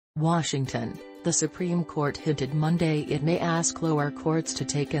Washington, the Supreme Court hinted Monday it may ask lower courts to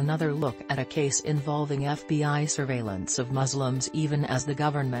take another look at a case involving FBI surveillance of Muslims even as the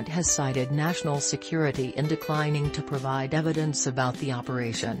government has cited national security in declining to provide evidence about the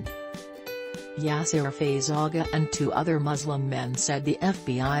operation. Yassir Fazaga and 2 other Muslim men said the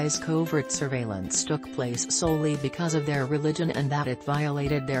FBI's covert surveillance took place solely because of their religion and that it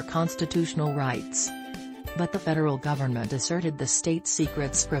violated their constitutional rights. But the federal government asserted the state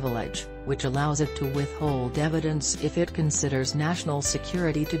secrets privilege, which allows it to withhold evidence if it considers national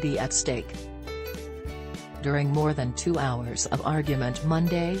security to be at stake. During more than 2 hours of argument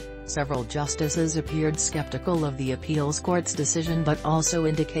Monday, several justices appeared skeptical of the appeals court's decision but also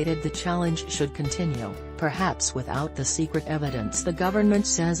indicated the challenge should continue, perhaps without the secret evidence the government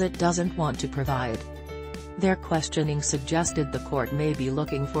says it doesn't want to provide. Their questioning suggested the court may be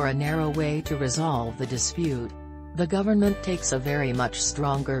looking for a narrow way to resolve the dispute. The government takes a very much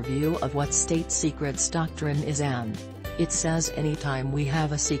stronger view of what state secrets doctrine is and it says anytime we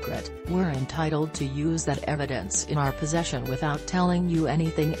have a secret, we're entitled to use that evidence in our possession without telling you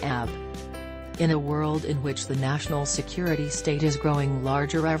anything. In a world in which the national security state is growing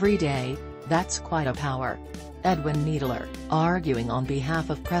larger every day, that's quite a power. Edwin Kneedler, arguing on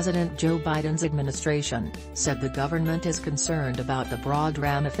behalf of President Joe Biden's administration, said the government is concerned about the broad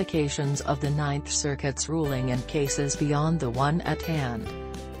ramifications of the Ninth Circuit's ruling in cases beyond the one at hand.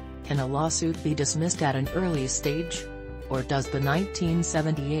 Can a lawsuit be dismissed at an early stage? Or does the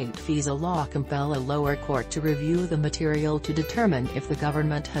 1978 FISA law compel a lower court to review the material to determine if the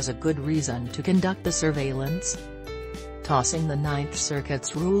government has a good reason to conduct the surveillance? Tossing the Ninth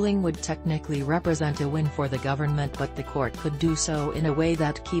Circuit's ruling would technically represent a win for the government, but the court could do so in a way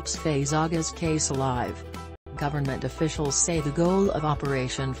that keeps Fazaga's case alive. Government officials say the goal of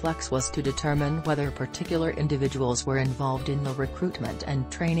Operation Flex was to determine whether particular individuals were involved in the recruitment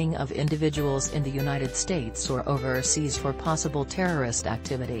and training of individuals in the United States or overseas for possible terrorist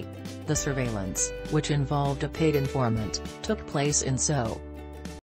activity. The surveillance, which involved a paid informant, took place in